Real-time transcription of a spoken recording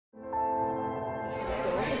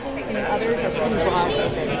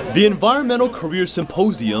The Environmental Career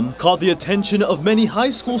Symposium caught the attention of many high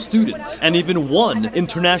school students and even one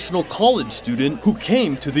international college student who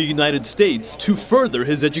came to the United States to further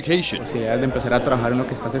his education.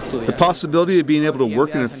 The possibility of being able to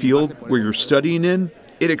work in a field where you're studying in,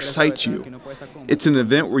 it excites you. It's an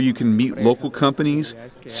event where you can meet local companies,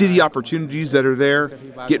 see the opportunities that are there,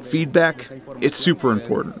 get feedback. It's super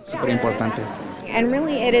important. And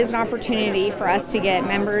really it is an opportunity for us to get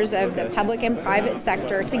members of the public and private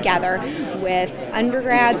sector together with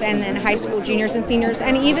undergrads and then high school juniors and seniors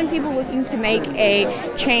and even people looking to make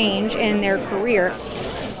a change in their career.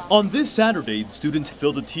 On this Saturday, students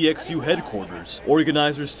filled the TXU headquarters.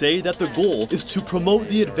 Organizers say that the goal is to promote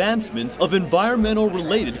the advancement of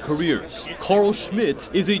environmental-related careers. Carl Schmidt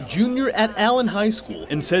is a junior at Allen High School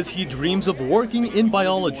and says he dreams of working in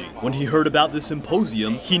biology. When he heard about this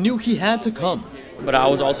symposium, he knew he had to come. But I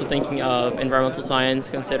was also thinking of environmental science,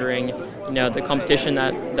 considering, the competition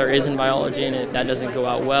that there is in biology, and if that doesn't go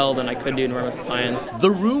out well, then I could do environmental science.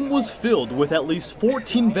 The room was filled with at least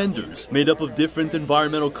 14 vendors, made up of different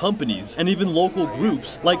environmental companies and even local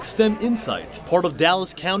groups like STEM Insight, part of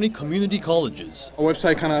Dallas County Community Colleges. Our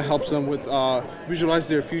website kind of helps them with visualize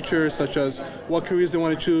their future, such as what careers they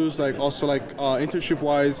want to choose,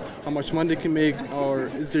 internship-wise, how much money they can make, or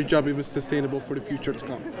is their job even sustainable for the future to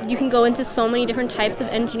come. You can go into so many different types of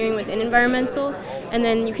engineering within environmental, and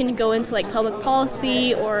then you can go into public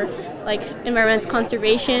policy or environmental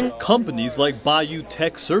conservation. Companies like Bayou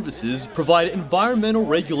Tech Services provide environmental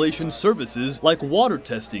regulation services like water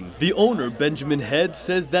testing. The owner, Benjamin Head,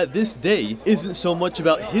 says that this day isn't so much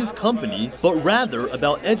about his company, but rather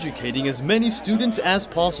about educating as many students as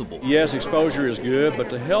possible. Yes, exposure is good,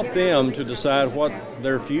 but to help them to decide what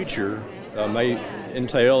their future may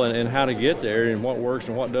entail and how to get there and what works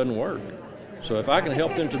and what doesn't work. So if I can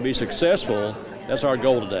help them to be successful, that's our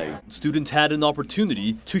goal today. Students had an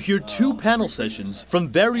opportunity to hear 2 panel sessions from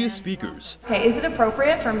various speakers. Okay, is it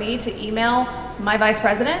appropriate for me to email my vice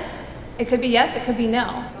president? It could be yes, it could be no.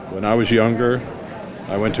 When I was younger,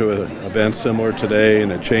 I went to an event similar today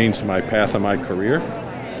and it changed my path of my career.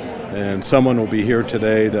 And someone will be here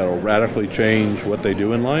today that will radically change what they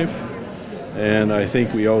do in life. And I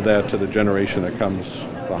think we owe that to the generation that comes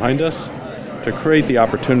behind us, to create the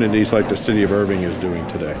opportunities like the City of Irving is doing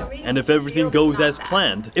today. And if everything goes as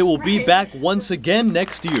planned, it will be back once again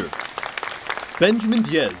next year. Benjamin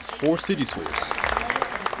Diaz for City Source.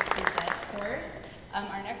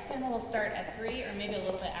 Our next panel will start at 3 or maybe a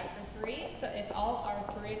little bit after 3. So if all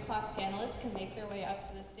our 3 o'clock panelists can make their way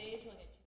up to the